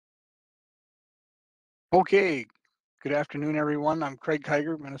Okay, good afternoon, everyone. I'm Craig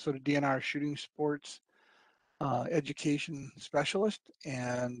Kiger, Minnesota DNR Shooting Sports Education Specialist,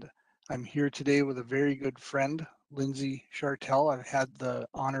 and I'm here today with a very good friend, Lindsey Shartell. I've had the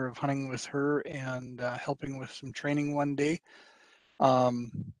honor of hunting with her and helping with some training one day.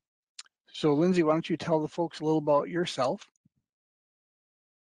 Um, so, Lindsey, why don't you tell the folks a little about yourself?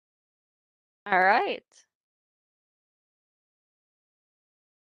 All right.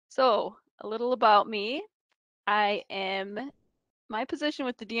 So, a little about me. My position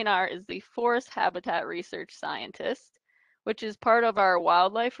with the DNR is the Forest Habitat Research Scientist, which is part of our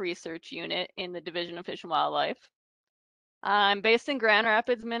Wildlife Research Unit in the Division of Fish and Wildlife. I'm based in Grand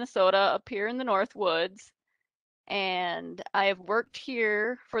Rapids, Minnesota, up here in the North Woods, and I have worked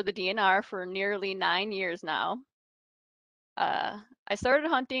here for the DNR for nearly 9 years now. I started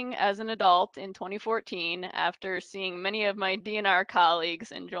hunting as an adult in 2014 after seeing many of my DNR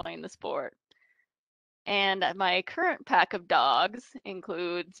colleagues enjoying the sport. And my current pack of dogs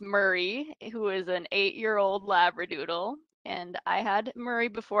includes Murray, who is an 8-year-old Labradoodle. And I had Murray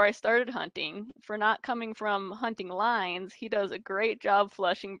before I started hunting. For not coming from hunting lines, he does a great job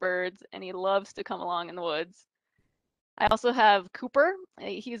flushing birds and he loves to come along in the woods. I also have Cooper.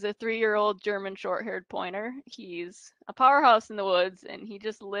 He's a 3-year-old German short-haired pointer. He's a powerhouse in the woods and he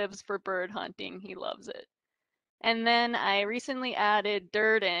just lives for bird hunting. He loves it. And then I recently added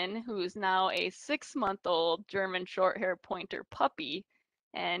Durden, who's now a 6-month-old German short-haired pointer puppy.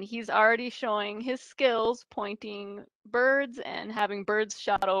 And he's already showing his skills pointing birds and having birds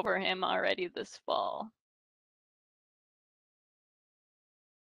shot over him already this fall.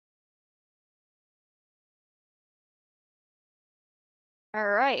 All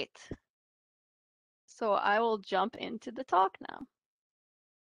right. So I will jump into the talk now.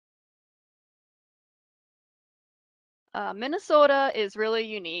 Minnesota is really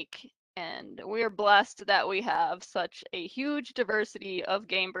unique, and we are blessed that we have such a huge diversity of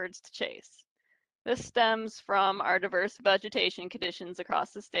game birds to chase. This stems from our diverse vegetation conditions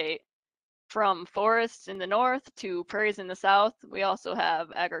across the state. From forests in the north to prairies in the south, we also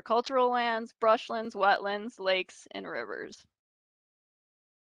have agricultural lands, brushlands, wetlands, lakes, and rivers.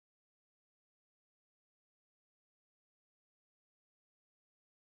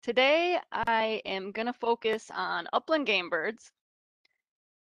 Today, I am going to focus on upland game birds.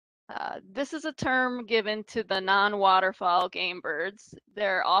 This is a term given to the non-waterfowl game birds.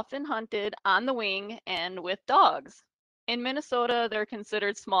 They're often hunted on the wing and with dogs. In Minnesota, they're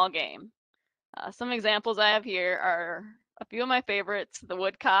considered small game. Some examples I have here are a few of my favorites: the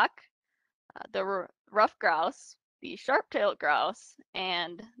woodcock, the ruffed grouse, the sharp-tailed grouse,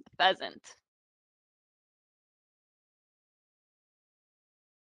 and the pheasant.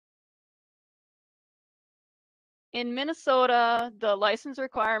 In Minnesota, the license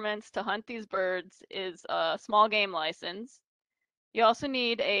requirements to hunt these birds is a small game license. You also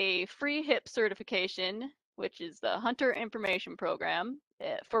need a free HIP certification, which is the Hunter Information Program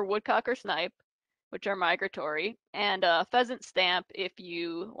for woodcock or snipe, which are migratory, and a pheasant stamp if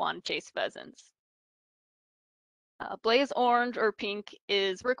you want to chase pheasants. Blaze orange or pink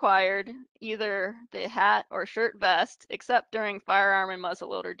is required, either the hat or shirt vest, except during firearm and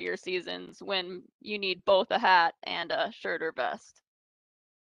muzzleloader deer seasons when you need both a hat and a shirt or vest.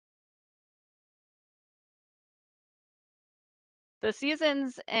 The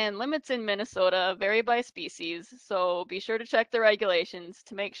seasons and limits in Minnesota vary by species, so be sure to check the regulations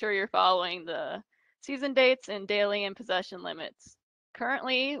to make sure you're following the season dates and daily and possession limits.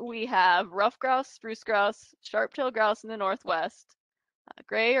 Currently, we have ruffed grouse, spruce grouse, sharp-tailed grouse in the northwest,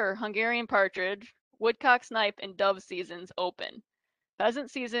 gray or Hungarian partridge, woodcock, snipe, and dove seasons open.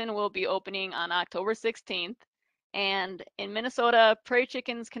 Pheasant season will be opening on October 16th, and in Minnesota, prairie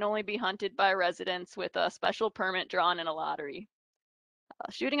chickens can only be hunted by residents with a special permit drawn in a lottery.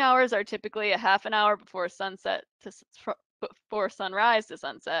 Shooting hours are typically a half an hour before sunrise to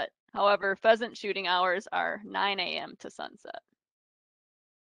sunset. However, pheasant shooting hours are 9 a.m. to sunset.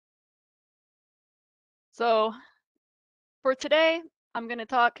 So for today, I'm going to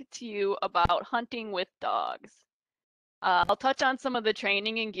talk to you about hunting with dogs. I'll touch on some of the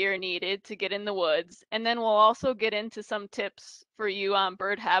training and gear needed to get in the woods, and then we'll also get into some tips for you on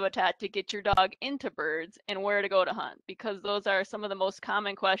bird habitat to get your dog into birds and where to go to hunt, because those are some of the most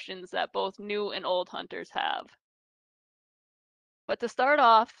common questions that both new and old hunters have. But to start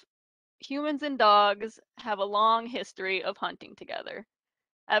off, humans and dogs have a long history of hunting together.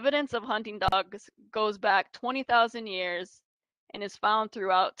 Evidence of hunting dogs goes back 20,000 years and is found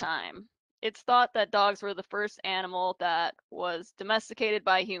throughout time. It's thought that dogs were the first animal that was domesticated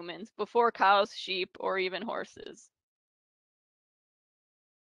by humans before cows, sheep, or even horses.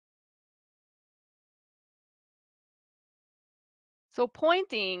 So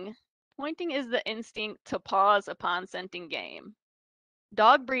pointing is the instinct to pause upon scenting game.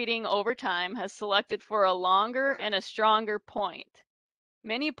 Dog breeding over time has selected for a longer and a stronger point.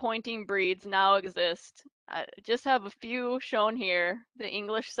 Many pointing breeds now exist. I just have a few shown here: the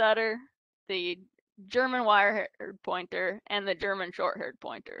English setter, the German wire-haired pointer, and the German short-haired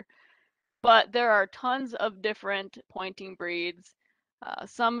pointer. But there are tons of different pointing breeds,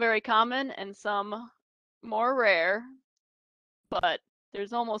 some very common and some more rare, but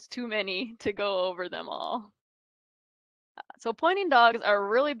there's almost too many to go over them all. So pointing dogs are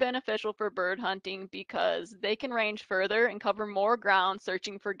really beneficial for bird hunting because they can range further and cover more ground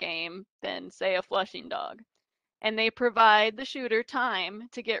searching for game than, say, a flushing dog. And they provide the shooter time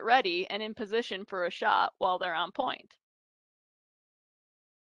to get ready and in position for a shot while they're on point.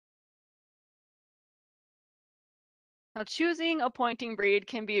 Now, choosing a pointing breed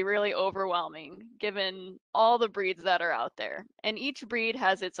can be really overwhelming given all the breeds that are out there, and each breed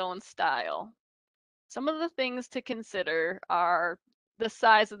has its own style. Some of the things to consider are the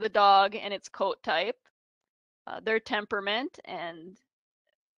size of the dog and its coat type, their temperament and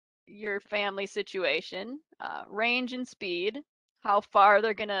your family situation, range and speed, how far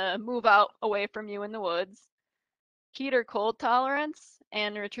they're going to move out away from you in the woods, heat or cold tolerance,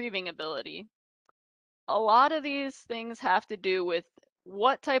 and retrieving ability. A lot of these things have to do with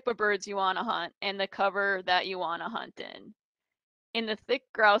what type of birds you want to hunt and the cover that you want to hunt in. In the thick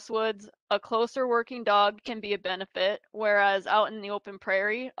grouse woods, a closer working dog can be a benefit, whereas out in the open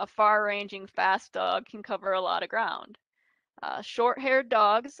prairie, a far-ranging fast dog can cover a lot of ground. Short-haired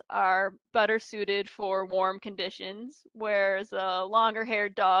dogs are better suited for warm conditions, whereas a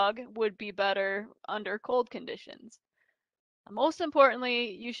longer-haired dog would be better under cold conditions. Most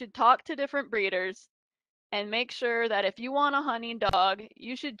importantly, you should talk to different breeders and make sure that if you want a hunting dog,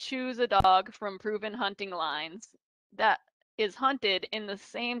 you should choose a dog from proven hunting lines that is hunted in the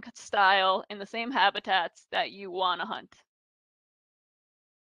same style, in the same habitats that you want to hunt.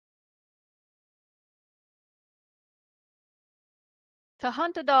 To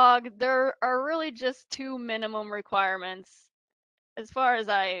hunt a dog, there are really just two minimum requirements as far as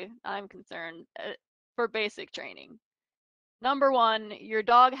I'm concerned for basic training. Number one, your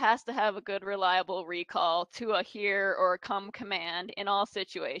dog has to have a good, reliable recall to a hear or a come command in all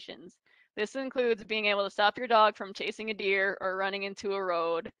situations. This includes being able to stop your dog from chasing a deer or running into a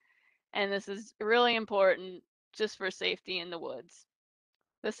road, and this is really important just for safety in the woods.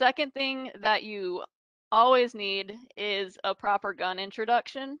 The second thing that you always need is a proper gun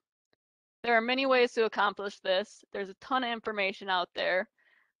introduction. There are many ways to accomplish this. There's a ton of information out there,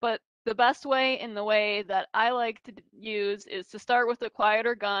 but the best way in the way that I like to use is to start with a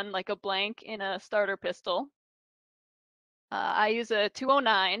quieter gun, like a blank in a starter pistol. I use a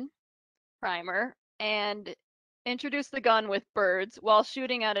 209 primer and introduce the gun with birds while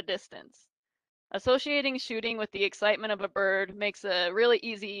shooting at a distance. Associating shooting with the excitement of a bird makes a really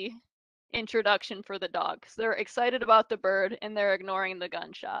easy introduction for the dog. So they're excited about the bird and they're ignoring the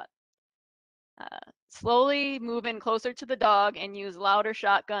gunshot. Slowly move in closer to the dog and use louder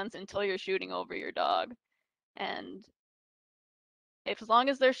shotguns until you're shooting over your dog. And as long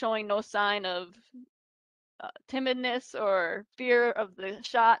as they're showing no sign of timidness or fear of the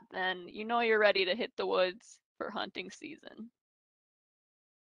shot, then you know you're ready to hit the woods for hunting season.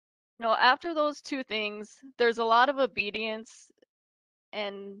 After those two things, there's a lot of obedience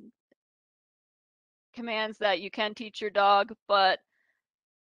and commands that you can teach your dog, but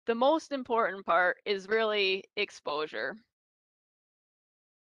the most important part is really exposure.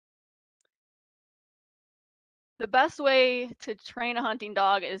 The best way to train a hunting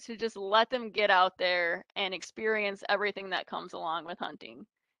dog is to just let them get out there and experience everything that comes along with hunting.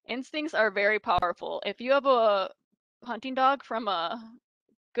 Instincts are very powerful. If you have a hunting dog from a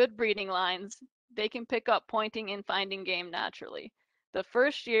good breeding lines, they can pick up pointing and finding game naturally. The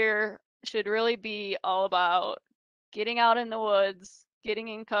first year should really be all about getting out in the woods, getting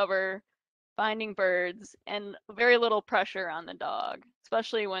in cover, finding birds, and very little pressure on the dog,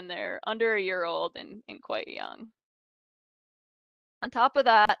 especially when they're under a year old and quite young. On top of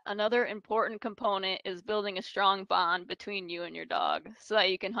that, another important component is building a strong bond between you and your dog so that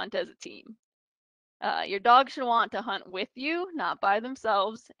you can hunt as a team. Your dog should want to hunt with you, not by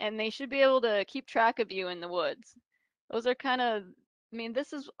themselves, and they should be able to keep track of you in the woods. Those are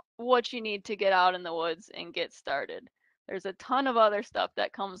this is what you need to get out in the woods and get started. There's a ton of other stuff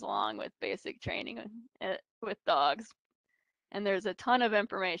that comes along with basic training with dogs, and there's a ton of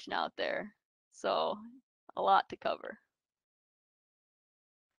information out there. So, a lot to cover.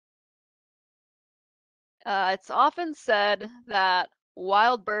 It's often said that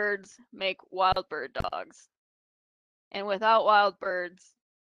wild birds make wild bird dogs. And without wild birds,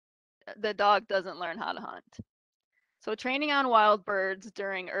 the dog doesn't learn how to hunt. So training on wild birds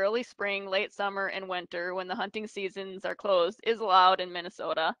during early spring, late summer, and winter when the hunting seasons are closed is allowed in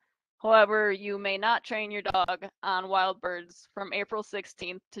Minnesota. However, you may not train your dog on wild birds from April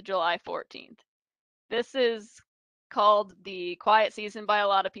 16th to July 14th. This is called the quiet season by a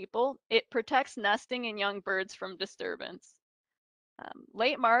lot of people. It protects nesting and young birds from disturbance.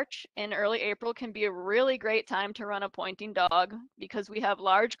 Late March and early April can be a really great time to run a pointing dog because we have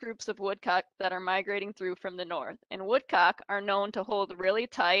large groups of woodcock that are migrating through from the north. And woodcock are known to hold really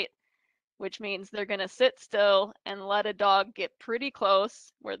tight, which means they're going to sit still and let a dog get pretty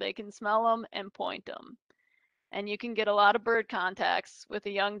close where they can smell them and point them. And you can get a lot of bird contacts with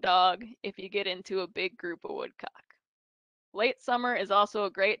a young dog if you get into a big group of woodcock. Late summer is also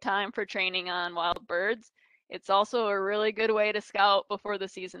a great time for training on wild birds. It's also a really good way to scout before the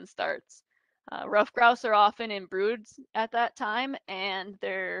season starts. Ruffed grouse are often in broods at that time, and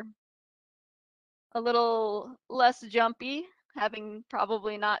they're a little less jumpy, having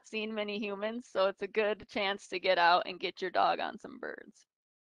probably not seen many humans, so it's a good chance to get out and get your dog on some birds.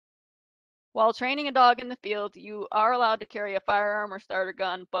 While training a dog in the field, you are allowed to carry a firearm or starter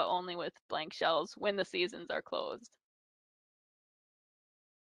gun, but only with blank shells when the seasons are closed.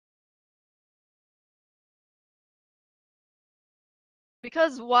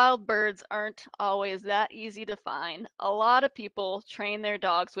 Because wild birds aren't always that easy to find, a lot of people train their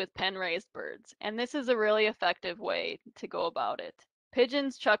dogs with pen-raised birds, and this is a really effective way to go about it.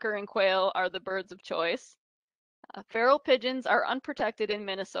 Pigeons, chukar, and quail are the birds of choice. Feral pigeons are unprotected in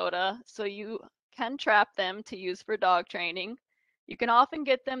Minnesota, so you can trap them to use for dog training. You can often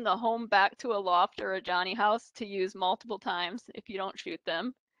get them to home back to a loft or a Johnny house to use multiple times if you don't shoot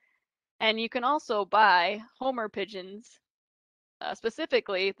them. And you can also buy homer pigeons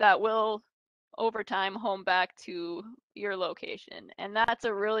specifically that will over time home back to your location. And that's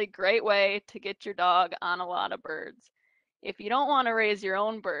a really great way to get your dog on a lot of birds. If you don't want to raise your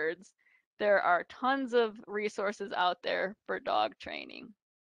own birds, there are tons of resources out there for dog training.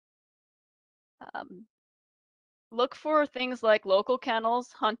 Um, look for things like local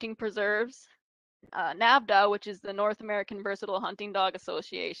kennels, hunting preserves, NAVDA, which is the North American Versatile Hunting Dog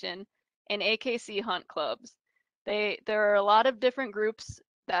Association, and AKC hunt clubs. There are a lot of different groups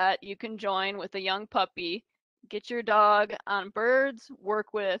that you can join with a young puppy. Get your dog on birds,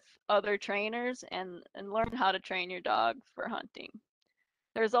 work with other trainers, and learn how to train your dog for hunting.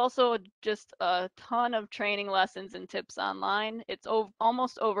 There's also just a ton of training lessons and tips online. It's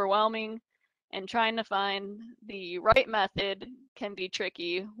almost overwhelming, and trying to find the right method can be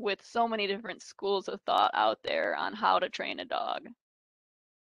tricky with so many different schools of thought out there on how to train a dog.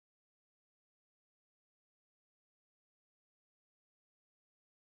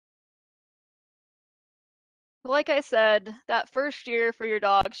 Like I said, that first year for your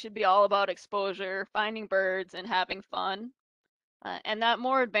dog should be all about exposure, finding birds, and having fun. And that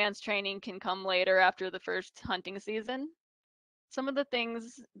more advanced training can come later after the first hunting season. Some of the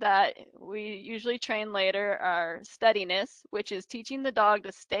things that we usually train later are steadiness, which is teaching the dog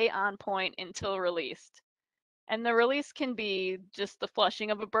to stay on point until released. And the release can be just the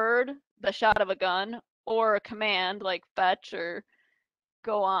flushing of a bird, the shot of a gun, or a command like fetch or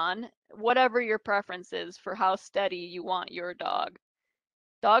go on, whatever your preference is for how steady you want your dog.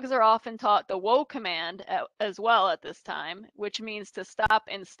 Dogs are often taught the whoa command as well at this time, which means to stop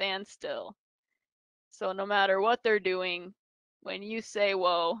and stand still. So no matter what they're doing, when you say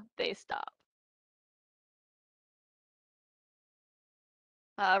whoa, they stop.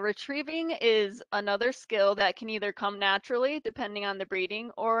 Retrieving is another skill that can either come naturally, depending on the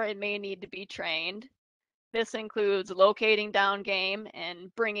breeding, or it may need to be trained. This includes locating down game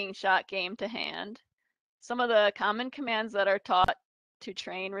and bringing shot game to hand. Some of the common commands that are taught to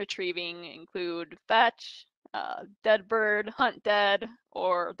train retrieving include fetch, dead bird, hunt dead,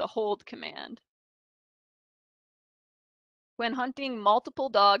 or the hold command. When hunting multiple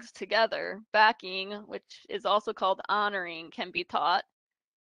dogs together, backing, which is also called honoring, can be taught.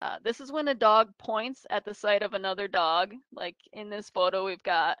 This is when a dog points at the sight of another dog. Like in this photo, we've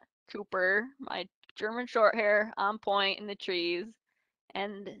got Cooper, my German Shorthair, on point in the trees,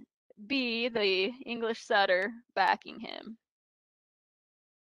 and B, the English setter, backing him.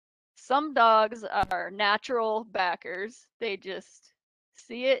 Some dogs are natural backers. They just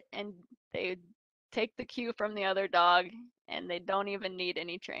see it and they take the cue from the other dog and they don't even need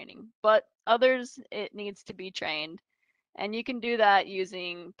any training. But others, it needs to be trained. And you can do that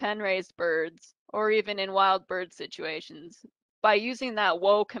using pen-raised birds or even in wild bird situations by using that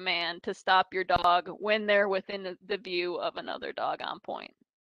whoa command to stop your dog when they're within the view of another dog on point.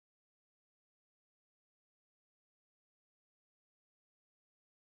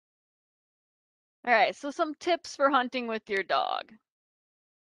 All right, so some tips for hunting with your dog.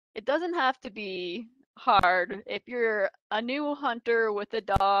 It doesn't have to be hard. If you're a new hunter with a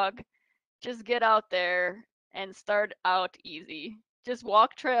dog, just get out there and start out easy. Just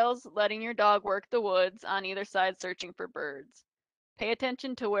walk trails, letting your dog work the woods on either side searching for birds. Pay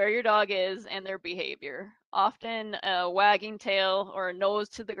attention to where your dog is and their behavior. Often a wagging tail or a nose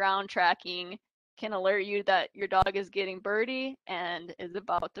to the ground tracking can alert you that your dog is getting birdie and is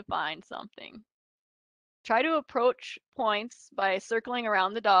about to find something. Try to approach points by circling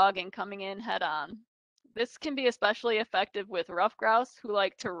around the dog and coming in head on. This can be especially effective with rough grouse who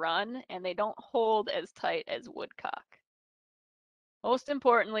like to run and they don't hold as tight as woodcock. Most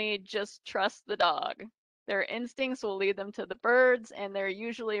importantly, just trust the dog. Their instincts will lead them to the birds, and they're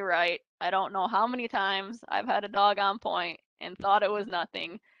usually right. I don't know how many times I've had a dog on point and thought it was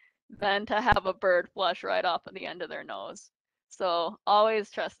nothing, then to have a bird flush right off of the end of their nose. So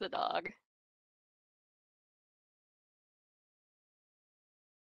always trust the dog.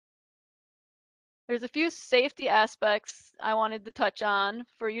 There's a few safety aspects I wanted to touch on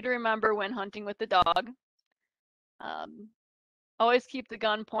for you to remember when hunting with the dog. Um, Always keep the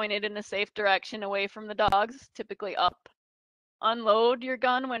gun pointed in a safe direction away from the dogs, typically up. Unload your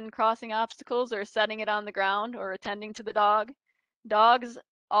gun when crossing obstacles or setting it on the ground or attending to the dog. Dogs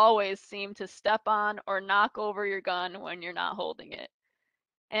always seem to step on or knock over your gun when you're not holding it.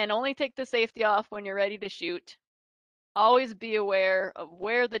 And only take the safety off when you're ready to shoot. Always be aware of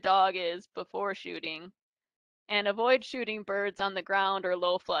where the dog is before shooting. And avoid shooting birds on the ground or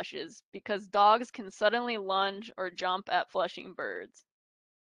low flushes because dogs can suddenly lunge or jump at flushing birds.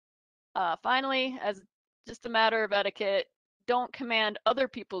 Finally, as just a matter of etiquette, don't command other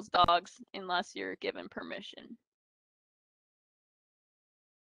people's dogs unless you're given permission.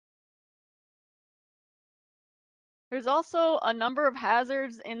 There's also a number of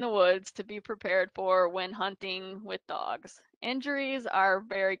hazards in the woods to be prepared for when hunting with dogs. Injuries are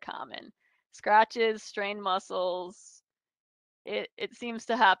very common. Scratches, strained muscles, it seems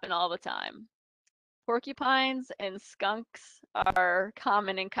to happen all the time. Porcupines and skunks are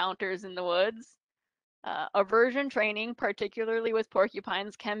common encounters in the woods. Aversion training, particularly with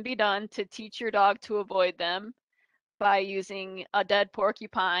porcupines, can be done to teach your dog to avoid them by using a dead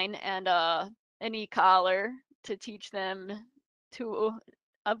porcupine and an e-collar to teach them to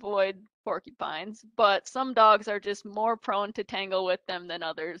avoid porcupines. But some dogs are just more prone to tangle with them than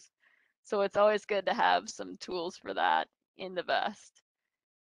others. So it's always good to have some tools for that in the vest.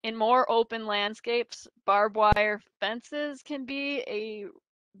 In more open landscapes, barbed wire fences can be a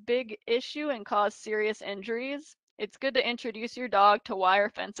big issue and cause serious injuries. It's good to introduce your dog to wire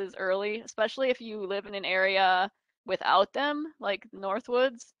fences early, especially if you live in an area without them, like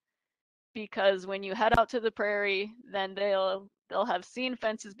Northwoods, because when you head out to the prairie, then they'll have seen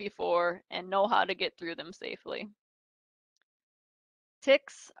fences before and know how to get through them safely.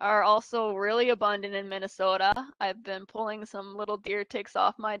 Ticks are also really abundant in Minnesota. I've been pulling some little deer ticks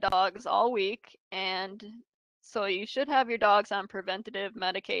off my dogs all week, and so you should have your dogs on preventative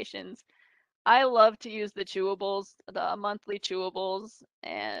medications. I love to use the chewables, the monthly chewables,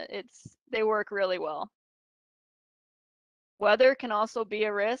 and they work really well. Weather can also be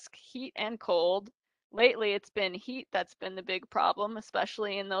a risk, heat and cold. Lately, it's been heat that's been the big problem,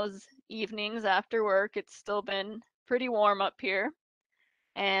 especially in those evenings after work. It's still been pretty warm up here.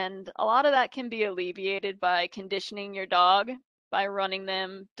 And a lot of that can be alleviated by conditioning your dog, by running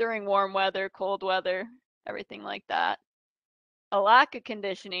them during warm weather, cold weather, everything like that. A lack of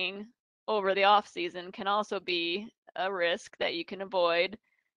conditioning over the off season can also be a risk that you can avoid.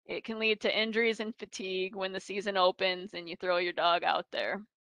 It can lead to injuries and fatigue when the season opens and you throw your dog out there.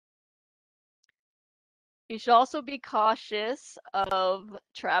 You should also be cautious of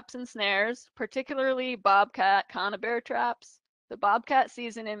traps and snares, particularly bobcat conibear traps. The bobcat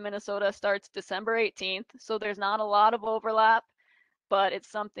season in Minnesota starts December 18th, so there's not a lot of overlap, but it's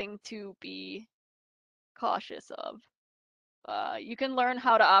something to be cautious of. You can learn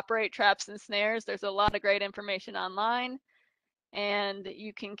how to operate traps and snares. There's a lot of great information online, and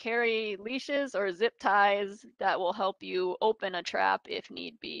you can carry leashes or zip ties that will help you open a trap if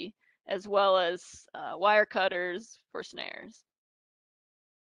need be, as well as wire cutters for snares.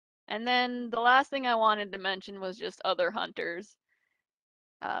 And then the last thing I wanted to mention was just other hunters.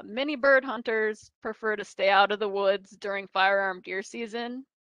 Many bird hunters prefer to stay out of the woods during firearm deer season,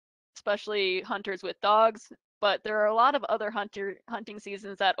 especially hunters with dogs. But there are a lot of other hunting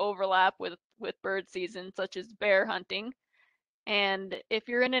seasons that overlap with bird season, such as bear hunting. And if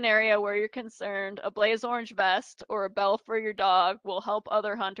you're in an area where you're concerned, a blaze orange vest or a bell for your dog will help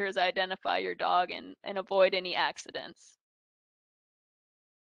other hunters identify your dog and avoid any accidents.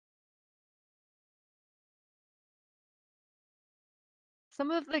 Some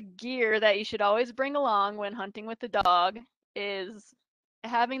of the gear that you should always bring along when hunting with the dog is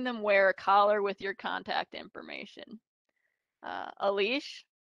having them wear a collar with your contact information, a leash,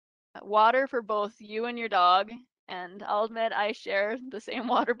 water for both you and your dog, and I'll admit I share the same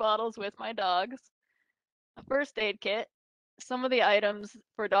water bottles with my dogs, a first aid kit. Some of the items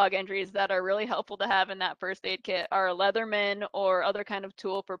for dog injuries that are really helpful to have in that first aid kit are a Leatherman or other kind of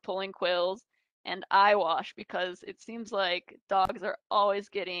tool for pulling quills, and eye wash, because it seems like dogs are always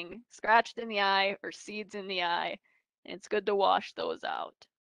getting scratched in the eye or seeds in the eye, and it's good to wash those out.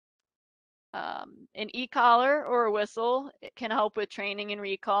 An e-collar or a whistle, it can help with training and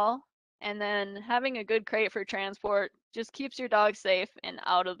recall. And then having a good crate for transport just keeps your dog safe and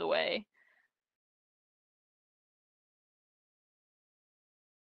out of the way.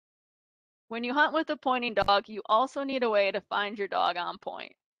 When you hunt with a pointing dog, you also need a way to find your dog on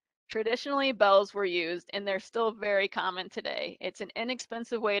point. Traditionally, bells were used, and they're still very common today. It's an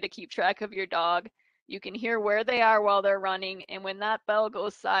inexpensive way to keep track of your dog. You can hear where they are while they're running, and when that bell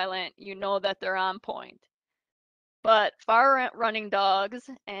goes silent, you know that they're on point. But far running dogs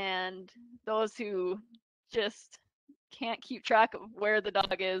and those who just can't keep track of where the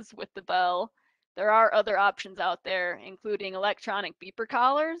dog is with the bell, there are other options out there, including electronic beeper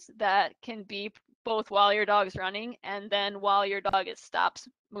collars that can beep both while your dog's running and then while your dog stops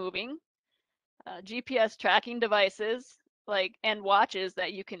moving. GPS tracking devices and watches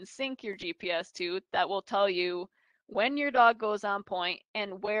that you can sync your GPS to that will tell you when your dog goes on point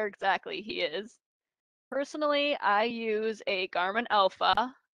and where exactly he is. Personally, I use a Garmin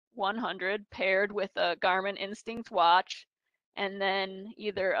Alpha 100 paired with a Garmin Instinct watch, and then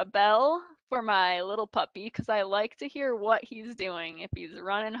either a bell for my little puppy, because I like to hear what he's doing, if he's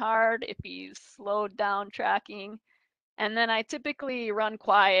running hard, if he's slowed down tracking. And then I typically run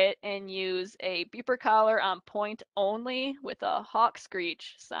quiet and use a beeper collar on point only with a hawk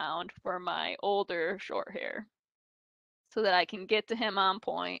screech sound for my older short hair so that I can get to him on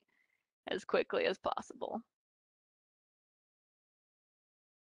point as quickly as possible.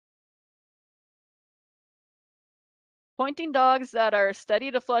 Pointing dogs that are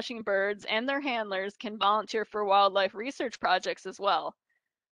steady to flushing birds and their handlers can volunteer for wildlife research projects as well.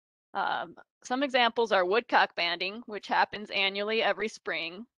 Some examples are woodcock banding, which happens annually every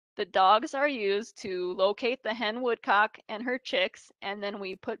spring. The dogs are used to locate the hen woodcock and her chicks, and then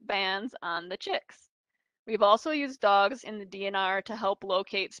we put bands on the chicks. We've also used dogs in the DNR to help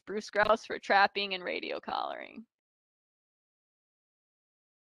locate spruce grouse for trapping and radio collaring.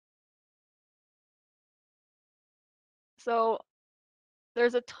 So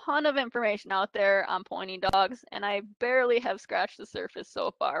there's a ton of information out there on pointing dogs, and I barely have scratched the surface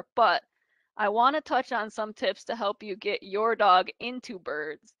so far, but I want to touch on some tips to help you get your dog into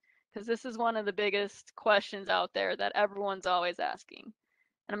birds, because this is one of the biggest questions out there that everyone's always asking.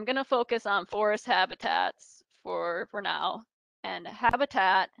 And I'm going to focus on forest habitats for now. And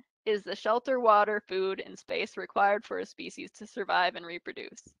habitat is the shelter, water, food, and space required for a species to survive and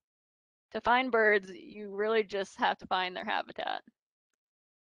reproduce. To find birds, you really just have to find their habitat.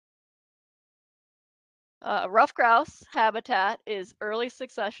 Ruffed grouse habitat is early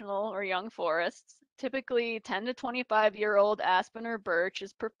successional or young forests. Typically 10 to 25-year-old aspen or birch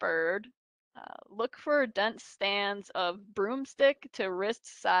is preferred. Look for dense stands of broomstick to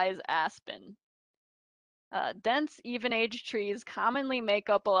wrist-size aspen. Dense, even-aged trees commonly make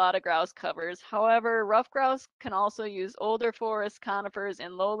up a lot of grouse covers. However, ruffed grouse can also use older forests, conifers,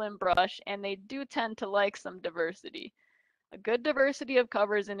 and lowland brush, and they do tend to like some diversity. A good diversity of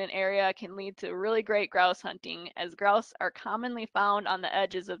covers in an area can lead to really great grouse hunting, as grouse are commonly found on the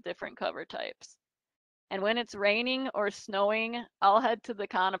edges of different cover types. And when it's raining or snowing, I'll head to the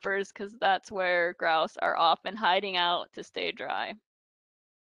conifers because that's where grouse are often hiding out to stay dry.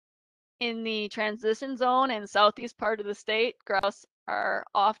 In the transition zone and southeast part of the state, grouse are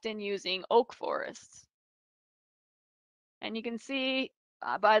often using oak forests. And you can see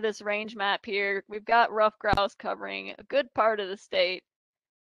by this range map here, we've got ruffed grouse covering a good part of the state,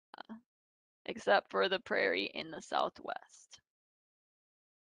 except for the prairie in the southwest.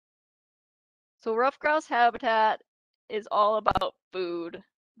 So ruffed grouse habitat is all about food.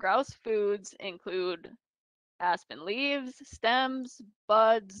 Grouse foods include aspen leaves, stems,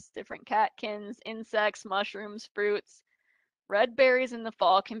 buds, different catkins, insects, mushrooms, fruits. Red berries in the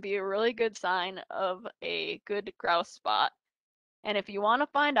fall can be a really good sign of a good grouse spot. And if you want to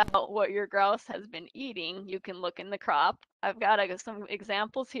find out what your grouse has been eating, you can look in the crop. I've got some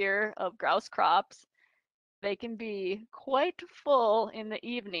examples here of grouse crops. They can be quite full in the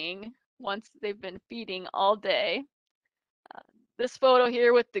evening once they've been feeding all day. This photo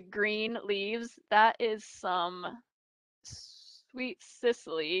here with the green leaves, that is some sweet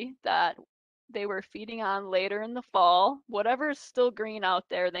cicely that they were feeding on later in the fall. Whatever's still green out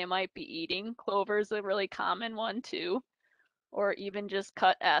there, they might be eating. Clover's a really common one too, or even just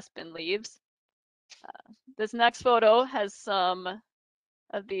cut aspen leaves. This next photo has some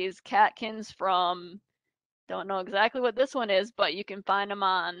of these catkins from, don't know exactly what this one is, but you can find them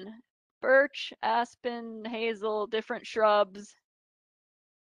on birch, aspen, hazel, different shrubs.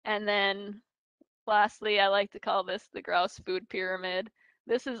 And then lastly, I like to call this the grouse food pyramid.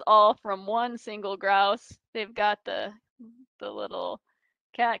 This is all from one single grouse. They've got the little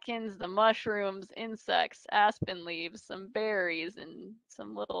catkins, the mushrooms, insects, aspen leaves, some berries, and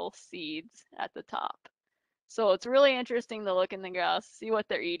some little seeds at the top. So it's really interesting to look in the grouse, see what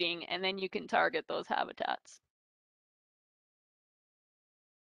they're eating, and then you can target those habitats.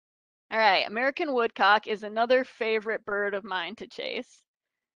 All right, American woodcock is another favorite bird of mine to chase.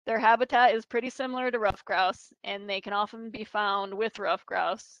 Their habitat is pretty similar to ruffed grouse, and they can often be found with ruffed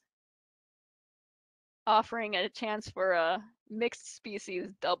grouse, offering a chance for a mixed species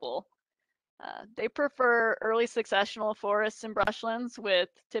double. They prefer early successional forests and brushlands with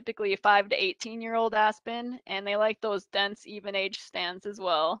typically 5 to 18-year-old aspen, and they like those dense, even-age stands as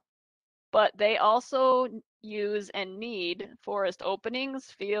well. But they also use and need forest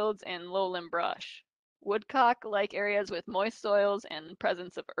openings, fields, and lowland brush. Woodcock like areas with moist soils and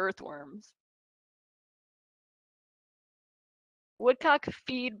presence of earthworms. Woodcock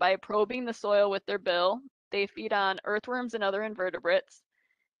feed by probing the soil with their bill. They feed on earthworms and other invertebrates.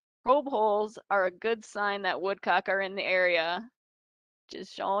 Probe holes are a good sign that woodcock are in the area, which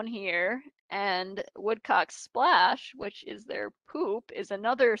is shown here. And woodcock splash, which is their poop, is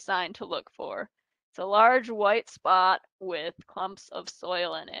another sign to look for. It's a large white spot with clumps of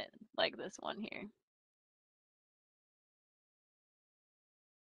soil in it, like this one here.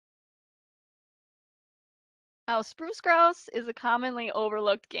 Now, spruce grouse is a commonly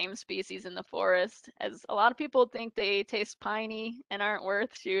overlooked game species in the forest, as a lot of people think they taste piney and aren't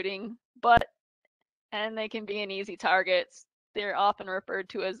worth shooting, and they can be an easy target. They're often referred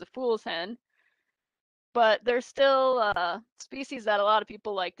to as the fool's hen, but they're still a species that a lot of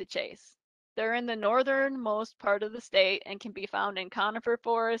people like to chase. They're in the northernmost part of the state and can be found in conifer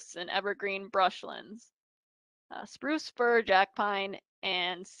forests and evergreen brushlands. Spruce, fir, jack pine,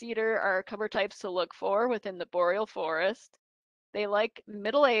 and cedar are cover types to look for within the boreal forest. They like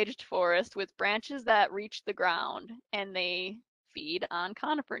middle-aged forest with branches that reach the ground, and they feed on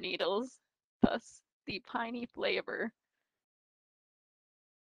conifer needles, thus the piney flavor.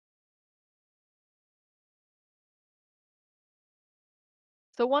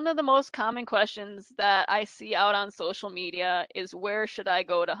 So one of the most common questions that I see out on social media is, where should I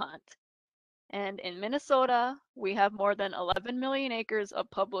go to hunt? And in Minnesota, we have more than 11 million acres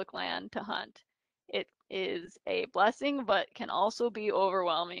of public land to hunt. It is a blessing, but can also be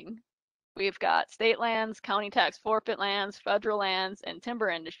overwhelming. We've got state lands, county tax forfeit lands, federal lands, and timber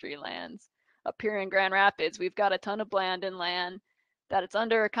industry lands. Up here in Grand Rapids, we've got a ton of land and land that it's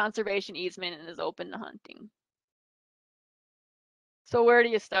under a conservation easement and is open to hunting. So where do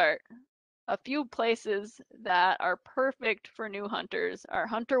you start? A few places that are perfect for new hunters are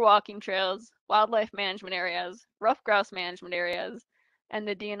hunter walking trails, wildlife management areas, rough grouse management areas, and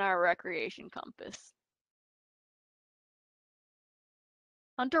the DNR Recreation Compass.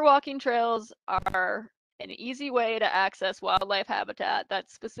 Hunter walking trails are an easy way to access wildlife habitat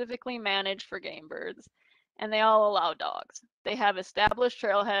that's specifically managed for game birds, and they all allow dogs. They have established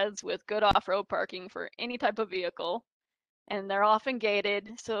trailheads with good off-road parking for any type of vehicle, and they're often gated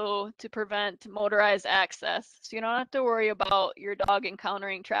so to prevent motorized access, so you don't have to worry about your dog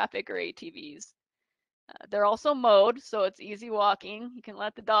encountering traffic or ATVs. They're also mowed, so it's easy walking. You can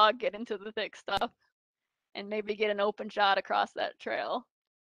let the dog get into the thick stuff and maybe get an open shot across that trail.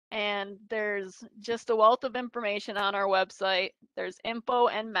 And there's just a wealth of information on our website. There's info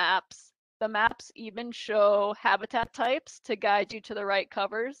and maps. The maps even show habitat types to guide you to the right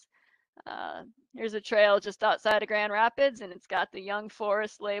covers. Here's a trail just outside of Grand Rapids, and it's got the young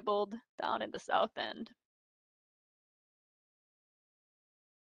forest labeled down in the south end.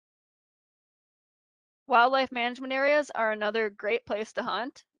 Wildlife management areas are another great place to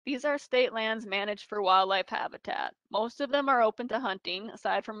hunt. These are state lands managed for wildlife habitat. Most of them are open to hunting,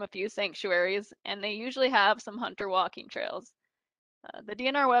 aside from a few sanctuaries, and they usually have some hunter walking trails. The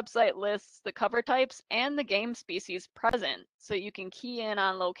DNR website lists the cover types and the game species present, so you can key in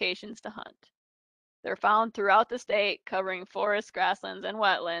on locations to hunt. They're found throughout the state, covering forests, grasslands, and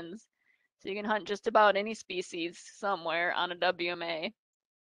wetlands, so you can hunt just about any species somewhere on a WMA.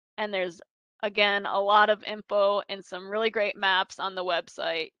 And there's Again, a lot of info and some really great maps on the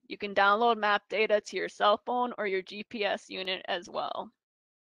website. You can download map data to your cell phone or your GPS unit as well.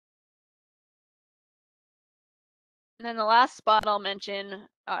 And then the last spot I'll mention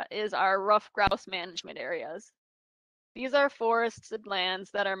is our rough grouse management areas. These are forested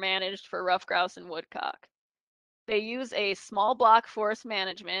lands that are managed for ruffed grouse and woodcock. They use a small block forest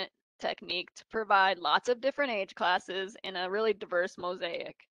management technique to provide lots of different age classes in a really diverse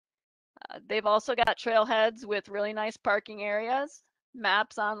mosaic. They've also got trailheads with really nice parking areas,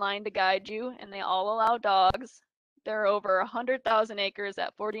 maps online to guide you, and they all allow dogs. There are over 100,000 acres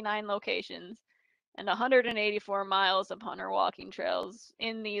at 49 locations and 184 miles of hunter walking trails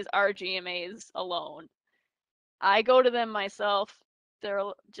in these RGMAs alone. I go to them myself. They're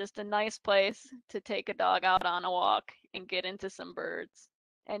just a nice place to take a dog out on a walk and get into some birds.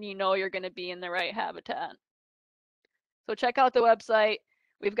 And you know you're going to be in the right habitat. So check out the website.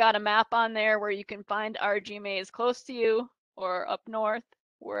 We've got a map on there where you can find RGMAs close to you or up north,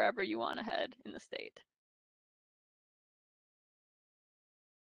 wherever you want to head in the state.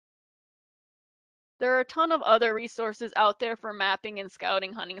 There are a ton of other resources out there for mapping and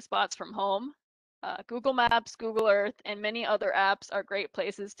scouting hunting spots from home. Google Maps, Google Earth, and many other apps are great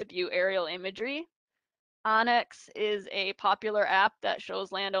places to view aerial imagery. Onyx is a popular app that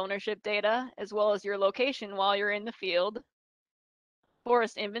shows land ownership data as well as your location while you're in the field.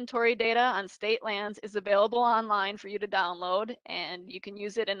 Forest inventory data on state lands is available online for you to download, and you can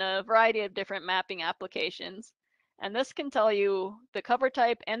use it in a variety of different mapping applications. And this can tell you the cover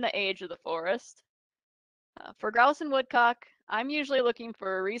type and the age of the forest. For grouse and woodcock, I'm usually looking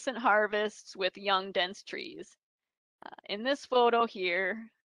for recent harvests with young, dense trees. In this photo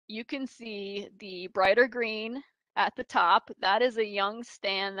here, you can see the brighter green at the top. That is a young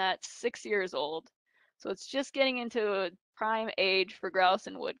stand that's 6 years old. So it's just getting into a prime age for grouse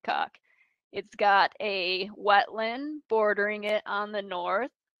and woodcock. It's got a wetland bordering it on the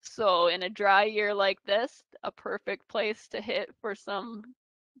north. So in a dry year like this, a perfect place to hit for some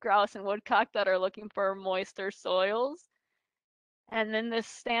grouse and woodcock that are looking for moister soils. And then this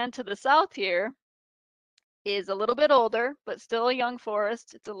stand to the south here is a little bit older, but still a young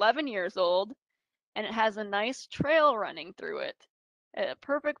forest. It's 11 years old, and it has a nice trail running through it. A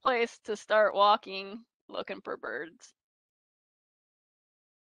perfect place to start walking looking for birds.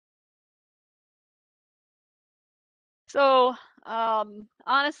 So,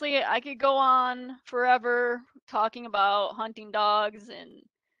 honestly, I could go on forever talking about hunting dogs and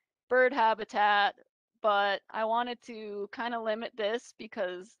bird habitat, but I wanted to kind of limit this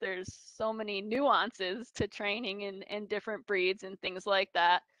because there's so many nuances to training in different breeds and things like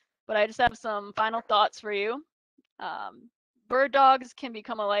that. But I just have some final thoughts for you. Um, Bird dogs can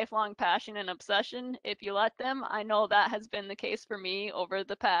become a lifelong passion and obsession if you let them. I know that has been the case for me over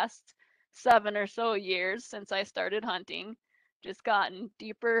the past 7 or so years since I started hunting. Just gotten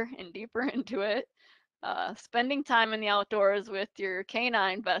deeper and deeper into it. Spending time in the outdoors with your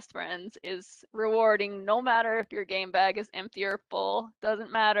canine best friends is rewarding no matter if your game bag is empty or full.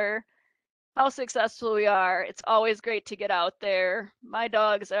 Doesn't matter how successful we are. It's always great to get out there. My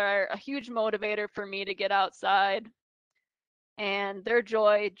dogs are a huge motivator for me to get outside, and their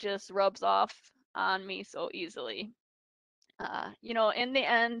joy just rubs off on me so easily. In the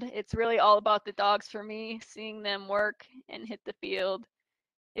end, it's really all about the dogs for me. Seeing them work and hit the field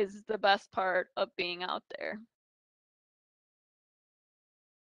is the best part of being out there.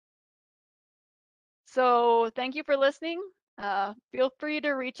 So thank you for listening. Feel free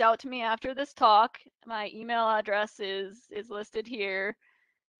to reach out to me after this talk. My email address is listed here.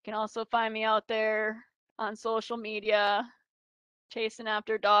 You can also find me out there on social media, chasing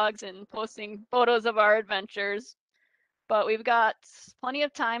after dogs and posting photos of our adventures. But we've got plenty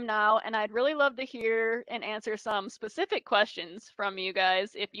of time now, and I'd really love to hear and answer some specific questions from you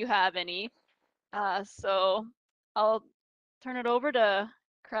guys if you have any. So I'll turn it over to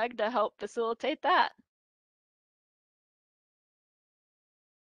Craig to help facilitate that.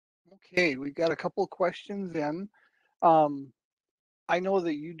 Okay, we've got a couple questions in. Um, I know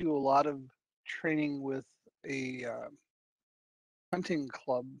that you do a lot of training with a hunting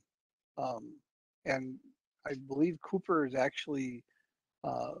club, um, and I believe Cooper has actually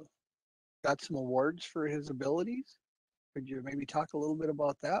uh, got some awards for his abilities. Could you maybe talk a little bit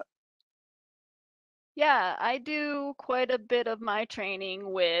about that? Yeah, I do quite a bit of my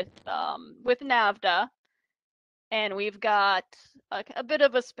training with NAVDA, and we've got a bit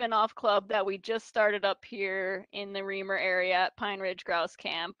of a spin-off club that we just started up here in the Reamer area at Pine Ridge Grouse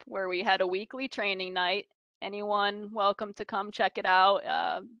Camp, where we had a weekly training night. Anyone welcome to come check it out.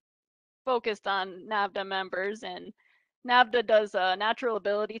 Focused on NAVDA members, and NAVDA does a natural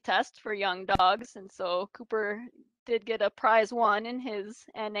ability test for young dogs, and so Cooper did get a prize one in his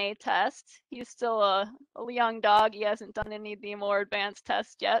NA test. He's still a young dog. He hasn't done any of the more advanced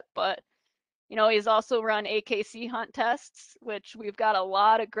tests yet, but he's also run AKC hunt tests, which we've got a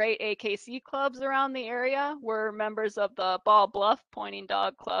lot of great AKC clubs around the area. We're members of the Ball Bluff Pointing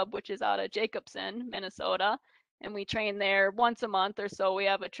Dog Club, which is out of Jacobson, Minnesota, and we train there once a month or so. We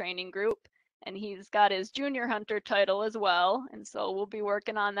have a training group, and he's got his junior hunter title as well, and so we'll be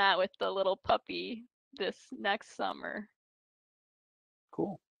working on that with the little puppy this next summer.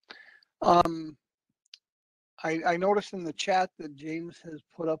 Cool. I noticed in the chat that James has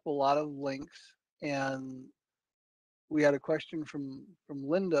put up a lot of links, and we had a question from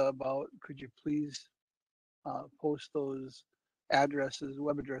Linda about, could you please post those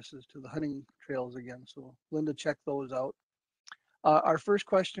web addresses to the hunting trails again. So Linda, check those out. Our first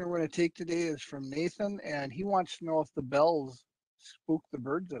question we're going to take today is from Nathan, and he wants to know if the bells spook the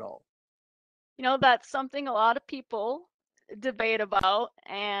birds at all. That's something a lot of people debate about,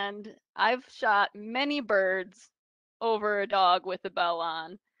 and I've shot many birds over a dog with a bell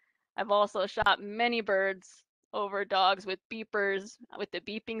on. I've also shot many birds over dogs with beepers, with the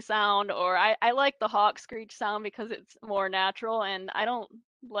beeping sound, or I like the hawk screech sound because it's more natural, and I don't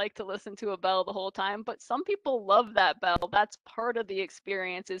like to listen to a bell the whole time, but some people love that bell. That's part of the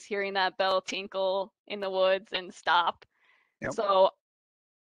experience, is hearing that bell tinkle in the woods and stop. Yep. So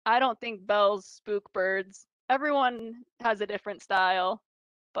I don't think bells spook birds. Everyone has a different style,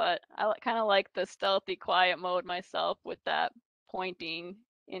 but I kind of like the stealthy, quiet mode myself with that pointing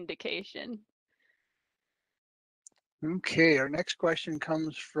indication. Okay, our next question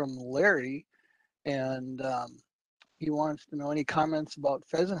comes from Larry, and he wants to know any comments about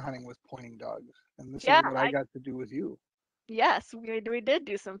pheasant hunting with pointing dogs. And this Yeah, is what I got to do with you. yes, we did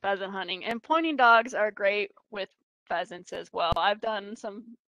do some pheasant hunting, and pointing dogs are great with pheasants as well. I've done some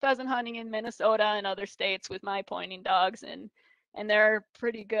pheasant hunting in Minnesota and other states with my pointing dogs, and they're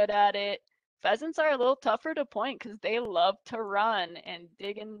pretty good at it. Pheasants are a little tougher to point because they love to run and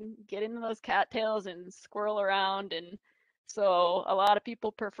dig and get into those cattails and squirrel around, and so a lot of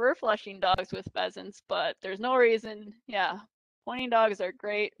people prefer flushing dogs with pheasants, but there's no reason. Yeah, pointing dogs are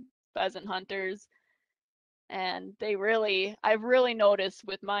great pheasant hunters. And I've really noticed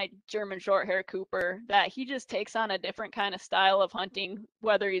with my German short hair Cooper that he just takes on a different kind of style of hunting,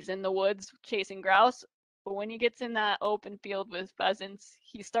 whether he's in the woods chasing grouse, but when he gets in that open field with pheasants,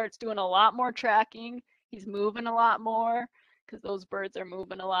 he starts doing a lot more tracking. He's moving a lot more because those birds are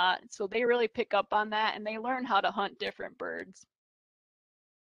moving a lot. So they really pick up on that, and they learn how to hunt different birds.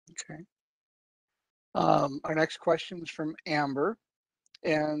 Okay. Our next question is from Amber,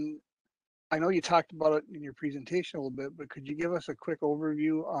 and I know you talked about it in your presentation a little bit, but could you give us a quick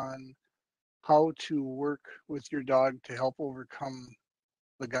overview on how to work with your dog to help overcome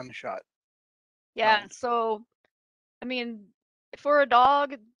the gunshot Yeah, sound? so I mean, for a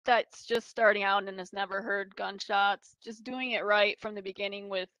dog that's just starting out and has never heard gunshots, just doing it right from the beginning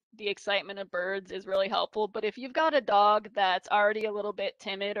with the excitement of birds is really helpful. But if you've got a dog that's already a little bit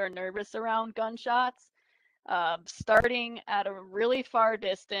timid or nervous around gunshots, starting at a really far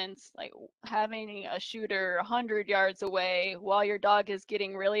distance, like having a shooter 100 yards away while your dog is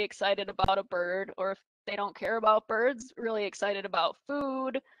getting really excited about a bird, or if they don't care about birds, really excited about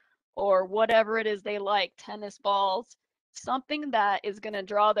food or whatever it is they like, tennis balls, something that is going to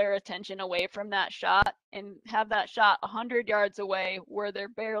draw their attention away from that shot, and have that shot 100 yards away where they're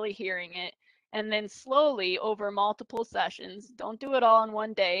barely hearing it. And then slowly over multiple sessions, don't do it all in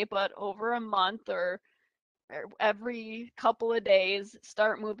one day, but over a month or every couple of days,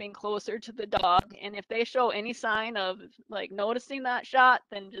 start moving closer to the dog. And if they show any sign of like noticing that shot,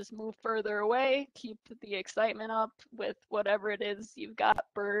 then just move further away, keep the excitement up with whatever it is you've got,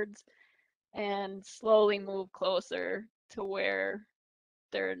 birds, and slowly move closer to where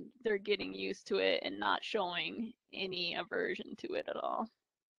they're getting used to it and not showing any aversion to it at all.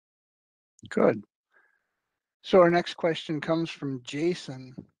 Good. So our next question comes from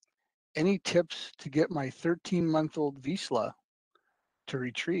Jason. Any tips to get my 13-month-old Wisla to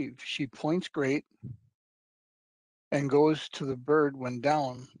retrieve? She points great and goes to the bird when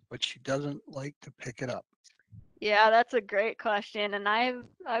down, but she doesn't like to pick it up. Yeah, that's a great question, and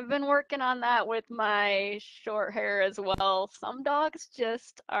I've been working on that with my short hair as well. Some dogs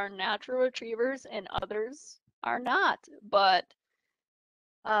just are natural retrievers and others are not. But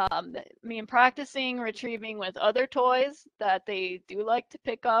I mean, practicing retrieving with other toys that they do like to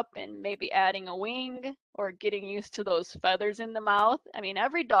pick up, and maybe adding a wing or getting used to those feathers in the mouth. I mean,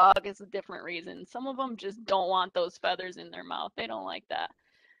 every dog is a different reason. Some of them just don't want those feathers in their mouth. They don't like that.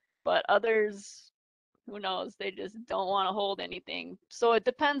 But others who knows? They just don't want to hold anything. So it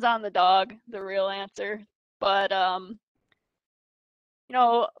depends on the dog, the real answer. But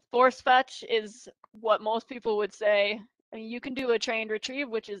force fetch is what most people would say. I mean, you can do a trained retrieve,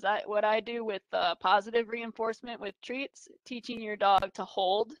 which is what I do with positive reinforcement with treats, teaching your dog to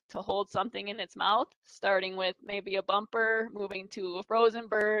hold something in its mouth, starting with maybe a bumper, moving to a frozen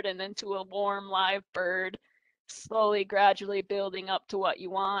bird, and then to a warm live bird, slowly, gradually building up to what you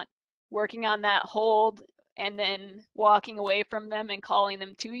want, working on that hold, and then walking away from them and calling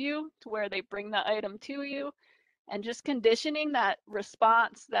them to you to where they bring the item to you, and just conditioning that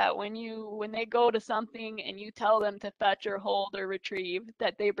response that when they go to something and you tell them to fetch or hold or retrieve,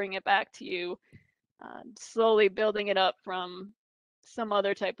 that they bring it back to you, slowly building it up from some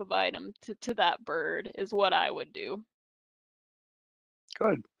other type of item to that bird is what I would do.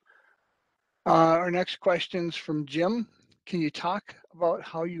 Good. Our next question's from Jim. Can you talk about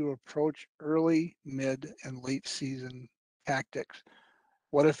how you approach early, mid, and late season tactics?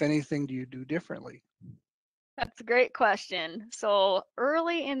 What, if anything, do you do differently? That's a great question. So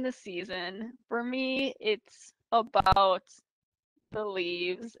early in the season, for me, it's about the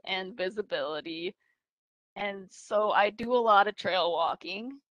leaves and visibility. And so I do a lot of trail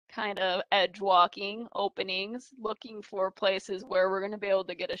walking, kind of edge walking, openings, looking for places where we're going to be able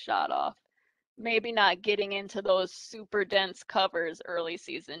to get a shot off. Maybe not getting into those super dense covers early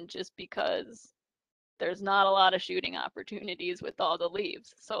season just because there's not a lot of shooting opportunities with all the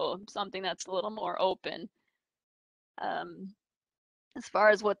leaves. So something that's a little more open. Um, as far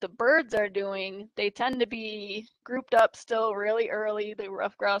as what the birds are doing, they tend to be grouped up still really early, the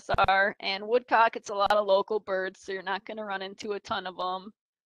ruffed grouse are, and woodcock, it's a lot of local birds, so you're not going to run into a ton of them.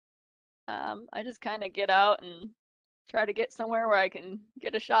 I just kind of get out and try to get somewhere where I can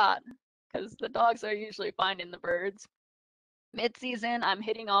get a shot because the dogs are usually finding the birds. Mid-season, I'm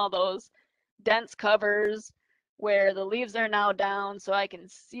hitting all those dense covers where the leaves are now down so I can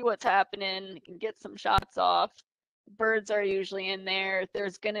see what's happening, can get some shots off. Birds are usually in there.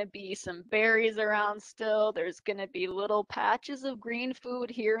 There's going to be some berries around still. There's going to be little patches of green food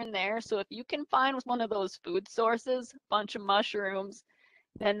here and there. So if you can find one of those food sources, a bunch of mushrooms,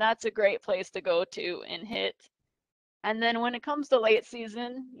 then that's a great place to go to and hit. And then when it comes to late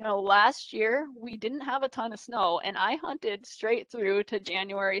season, last year we didn't have a ton of snow and I hunted straight through to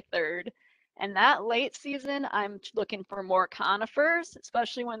January 3rd. And that late season, I'm looking for more conifers,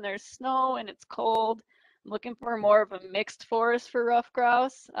 especially when there's snow and it's cold. I'm looking for more of a mixed forest for ruffed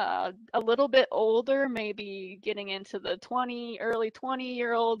grouse, a little bit older, maybe getting into the early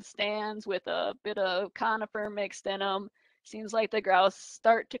 20-year-old stands with a bit of conifer mixed in them. Seems like the grouse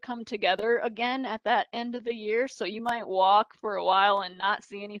start to come together again at that end of the year. So you might walk for a while and not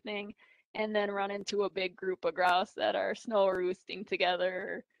see anything, and then run into a big group of grouse that are snow roosting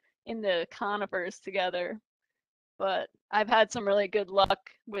together in the conifers together. But I've had some really good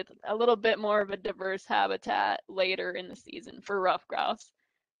luck with a little bit more of a diverse habitat later in the season for ruffed grouse.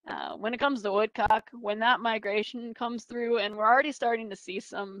 When it comes to woodcock, when that migration comes through, and we're already starting to see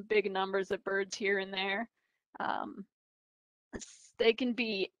some big numbers of birds here and there, um, they can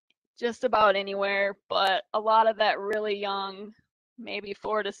be just about anywhere, but a lot of that really young, maybe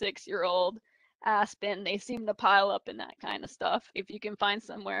 4 to 6 year old aspen, they seem to pile up in that kind of stuff if you can find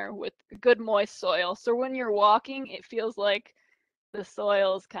somewhere with good moist soil. So when you're walking, it feels like the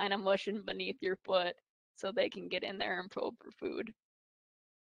soil is kind of mushing beneath your foot so they can get in there and probe for food.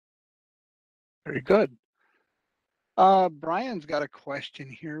 Very good. Brian's got a question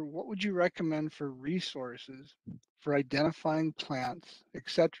here. What would you recommend for resources for identifying plants,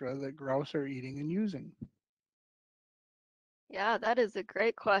 etc., that grouse are eating and using? Yeah, that is a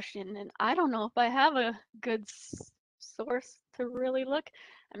great question. And I don't know if I have a good source to really look.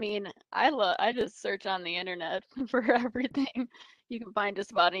 I mean, I just search on the internet for everything. You can find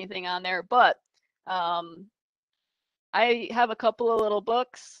just about anything on there. But um, I have a couple of little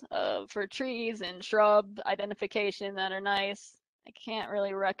books for trees and shrub identification that are nice. I can't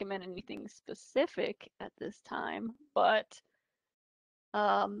really recommend anything specific at this time, but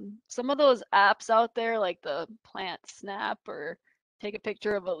some of those apps out there, like the Plant Snap or take a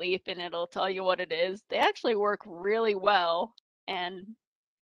picture of a leaf and it'll tell you what it is, they actually work really well. And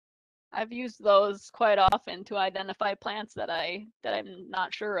I've used those quite often to identify plants that I'm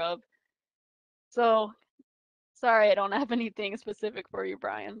not sure of. So sorry, I don't have anything specific for you,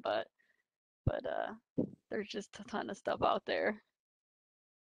 Brian, but there's just a ton of stuff out there.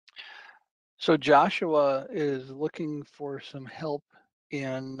 So Joshua is looking for some help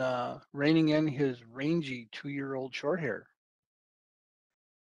in reining in his rangy 2-year-old short hair.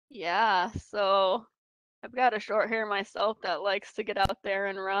 Yeah, so I've got a short hair myself that likes to get out there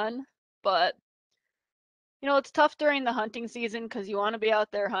and run, but It's tough during the hunting season because you want to be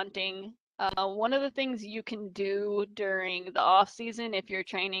out there hunting. One of the things you can do during the off season, if you're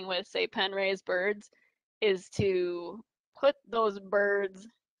training with, say, pen raised birds, is to put those birds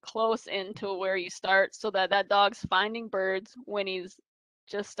close into where you start so that that dog's finding birds when he's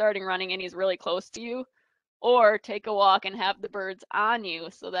just starting running and he's really close to you, or take a walk and have the birds on you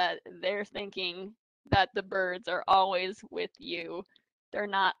so that they're thinking that the birds are always with you. They're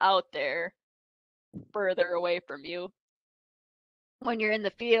not out there further away from you. When you're in the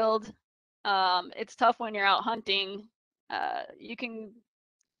field, it's tough when you're out hunting. You can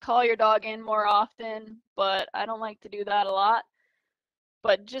call your dog in more often, but I don't like to do that a lot.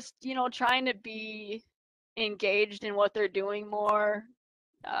 But just, trying to be engaged in what they're doing more,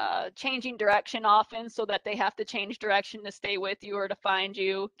 changing direction often so that they have to change direction to stay with you or to find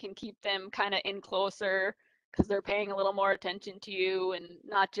you can keep them kind of in closer because they're paying a little more attention to you and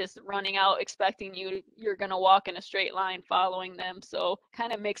not just running out expecting you're going to walk in a straight line following them. So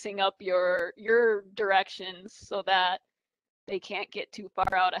kind of mixing up your directions so that they can't get too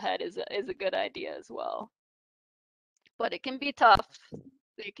far out ahead is a good idea as well. But it can be tough.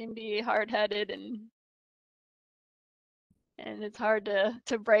 They can be hard-headed and it's hard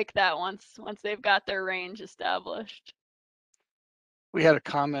to break that once they've got their range established. We had a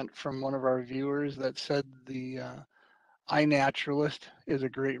comment from one of our viewers that said the iNaturalist is a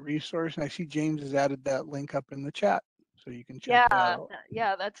great resource, and I see James has added that link up in the chat, so you can check that Yeah, out.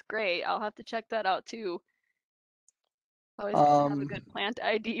 yeah, that's great. I'll have to check that out too. Always good to have a Um, good plant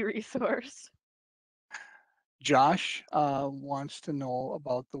ID resource. Josh wants to know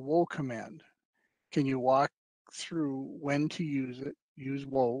about the whoa command. Can you walk through when to use it, use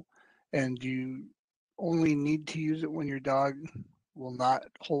whoa, and do you only need to use it when your dog will not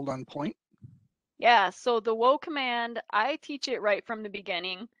hold on point? Yeah, so the whoa command, I teach it right from the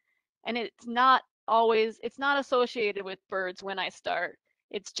beginning, and it's not associated with birds when I start.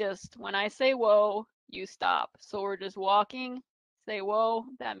 It's just when I say whoa, you stop. So we're just walking, say whoa,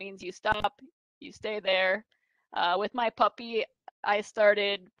 that means you stop, you stay there. With my puppy, I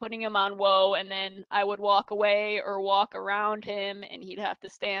started putting him on whoa, and then I would walk away or walk around him, and he'd have to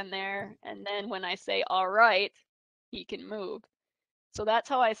stand there. And then when I say all right, he can move. So that's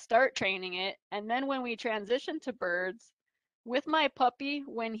how I start training it. And then when we transition to birds, with my puppy,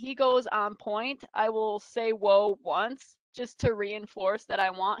 when he goes on point, I will say whoa once just to reinforce that I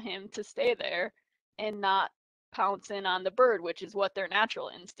want him to stay there and not pounce in on the bird, which is what their natural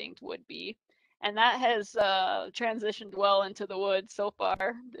instinct would be. And that has transitioned well into the woods so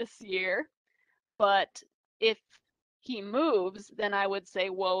far this year. But if he moves, then I would say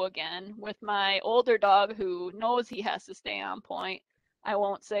whoa again. With my older dog who knows he has to stay on point, I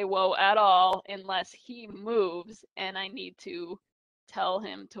won't say whoa at all unless he moves and I need to tell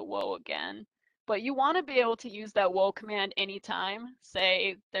him to whoa again. But you want to be able to use that whoa command anytime.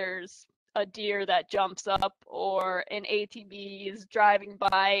 Say there's a deer that jumps up or an ATV is driving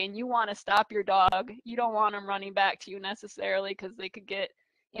by and you want to stop your dog. You don't want them running back to you necessarily because they could get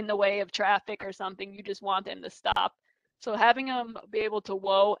in the way of traffic or something. You just want them to stop. So having them be able to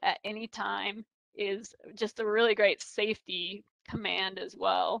whoa at any time is just a really great safety command as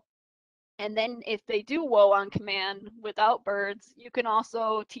well. And then if they do whoa on command without birds, you can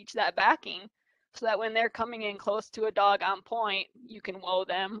also teach that backing so that when they're coming in close to a dog on point, you can whoa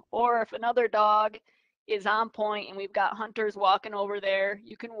them. Or if another dog is on point and we've got hunters walking over there,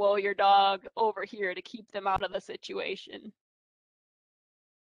 you can whoa your dog over here to keep them out of the situation.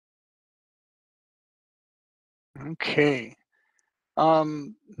 Okay.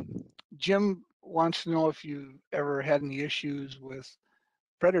 Um, Jim wants to know if you've ever had any issues with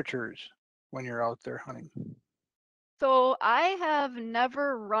predators when you're out there hunting. So I have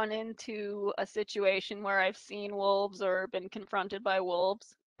never run into a situation where I've seen wolves or been confronted by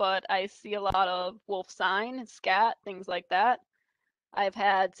wolves, but I see a lot of wolf sign, scat, things like that. I've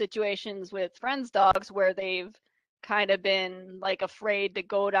had situations with friends' dogs where they've kind of been like afraid to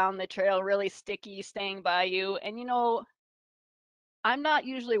go down the trail, really sticky, staying by you. And I'm not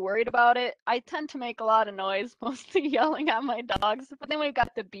usually worried about it. I tend to make a lot of noise, mostly yelling at my dogs. But then we've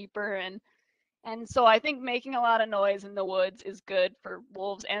got the beeper and so I think making a lot of noise in the woods is good for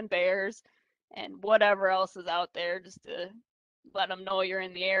wolves and bears and whatever else is out there just to let them know you're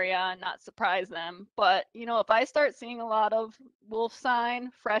in the area and not surprise them. But, if I start seeing a lot of wolf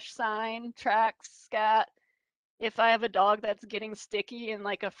sign, fresh sign, tracks, scat, if I have a dog that's getting sticky and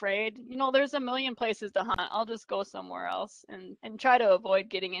like afraid, there's a million places to hunt. I'll just go somewhere else and try to avoid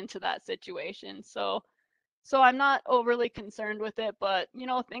getting into that situation. So So I'm not overly concerned with it, but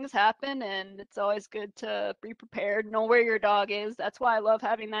things happen and it's always good to be prepared, know where your dog is. That's why I love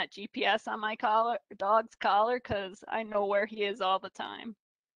having that GPS on my dog's collar, because I know where he is all the time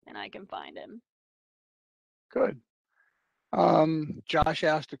and I can find him. Good. Josh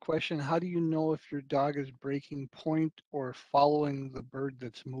asked a question. How do you know if your dog is breaking point or following the bird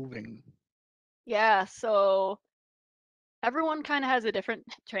that's moving? Yeah, so everyone kind of has a different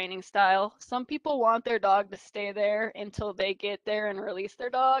training style. Some people want their dog to stay there until they get there and release their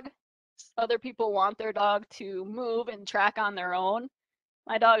dog. Other people want their dog to move and track on their own.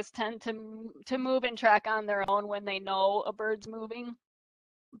 My dogs tend to move and track on their own when they know a bird's moving.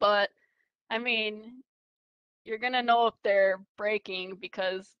 But I mean, you're gonna know if they're breaking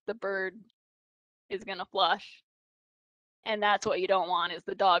because the bird is gonna flush. And that's what you don't want, is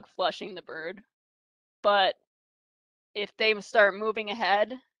the dog flushing the bird. But if they start moving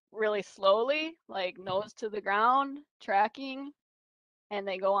ahead really slowly, like nose to the ground, tracking, and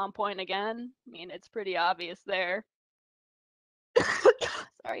they go on point again, I mean, it's pretty obvious there.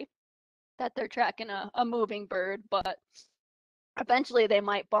 Sorry, that they're tracking a moving bird, but eventually they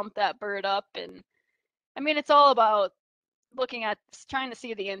might bump that bird up. And I mean, it's all about looking at trying to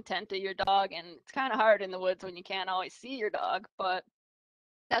see the intent of your dog, and it's kind of hard in the woods when you can't always see your dog, but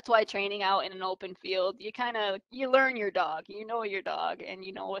that's why training out in an open field, you learn your dog, you know your dog, and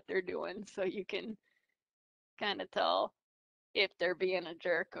you know what they're doing, so you can kind of tell if they're being a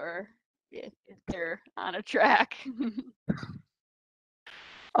jerk or if they're on a track.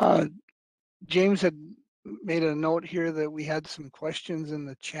 Uh, James had made a note here that we had some questions in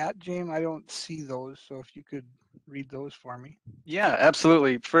the chat, James. I don't see those, so if you could read those for me. Yeah,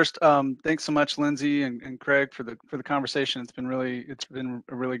 absolutely. First, thanks so much, Lindsey and Craig, for the conversation. It's been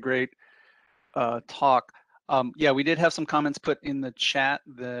a really great talk. Yeah, we did have some comments put in the chat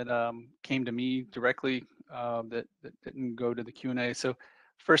that came to me directly that didn't go to the Q&A. So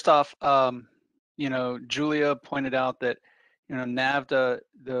first off, Julia pointed out that NAVDA,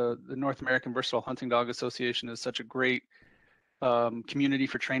 the North American Versatile Hunting Dog Association, is such a great community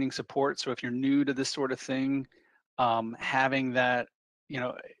for training support. So if you're new to this sort of thing, having that,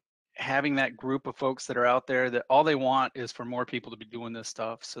 having that group of folks that are out there that all they want is for more people to be doing this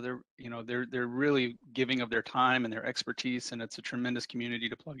stuff. So they're really giving of their time and their expertise, and it's a tremendous community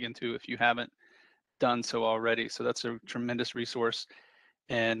to plug into if you haven't done so already. So that's a tremendous resource,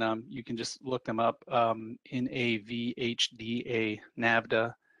 and you can just look them up, NAVHDA,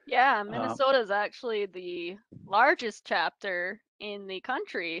 NAVDA. Yeah, Minnesota is actually the largest chapter in the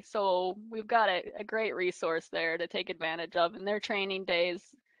country, so we've got a great resource there to take advantage of. And their training days,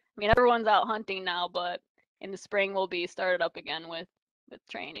 I mean, everyone's out hunting now, but in the spring we'll be started up again with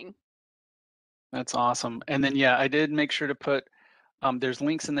training. That's awesome. And then, yeah, I did make sure to put, there's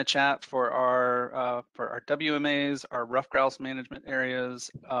links in the chat for our WMAs, our rough grouse management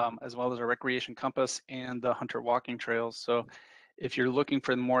areas, as well as our recreation compass and the hunter walking trails. So if you're looking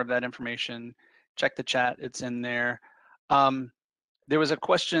for more of that information, check the chat, it's in there. There was a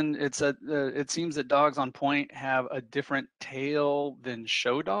question, it seems that dogs on point have a different tail than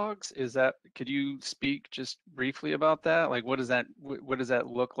show dogs. Could you speak just briefly about that? Like, what does that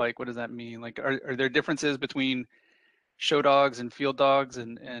look like? What does that mean? Like, are there differences between show dogs and field dogs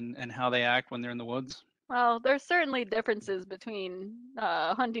and how they act when they're in the woods? Well, there's certainly differences between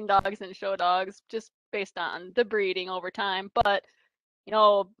hunting dogs and show dogs just based on the breeding over time. But,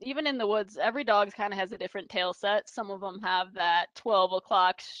 even in the woods, every dog kind of has a different tail set. Some of them have that 12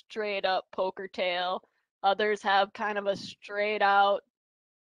 o'clock straight up poker tail. Others have kind of a straight out,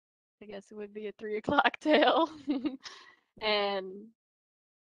 I guess it would be a 3 o'clock tail. And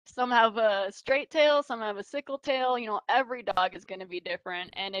some have a straight tail, some have a sickle tail. Every dog is going to be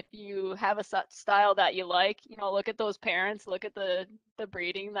different. And if you have a style that you like, look at those parents, look at the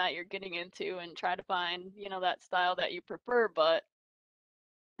breeding that you're getting into, and try to find, that style that you prefer. But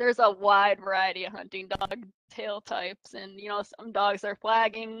there's a wide variety of hunting dog tail types. And, some dogs are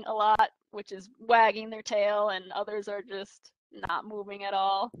flagging a lot, which is wagging their tail, and others are just not moving at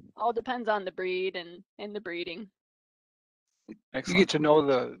all. All depends on the breed and the breeding. Excellent. You get to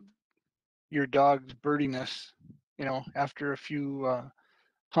know your dog's birdiness, after a few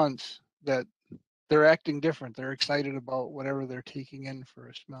hunts, that they're acting different. They're excited about whatever they're taking in for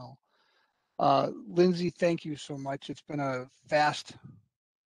a smell. Lindsey, thank you so much. It's been a fast,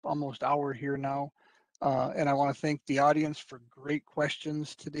 almost hour here now. And I want to thank the audience for great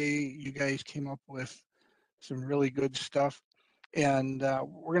questions today. You guys came up with some really good stuff. And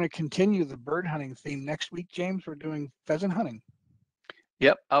we're going to continue the bird hunting theme next week, James. We're doing pheasant hunting.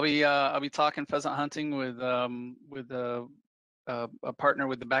 Yep, I'll be talking pheasant hunting with a partner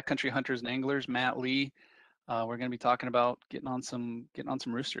with the Backcountry Hunters and Anglers, Matt Lee. we're going to be talking about getting on some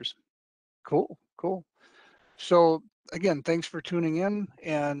roosters. Cool, cool. So again, thanks for tuning in,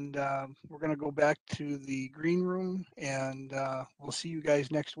 and we're going to go back to the green room, and we'll see you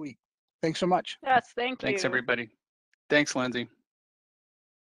guys next week. Thanks so much. Yes, thank Thanks, you. everybody. Thanks, Lindsey.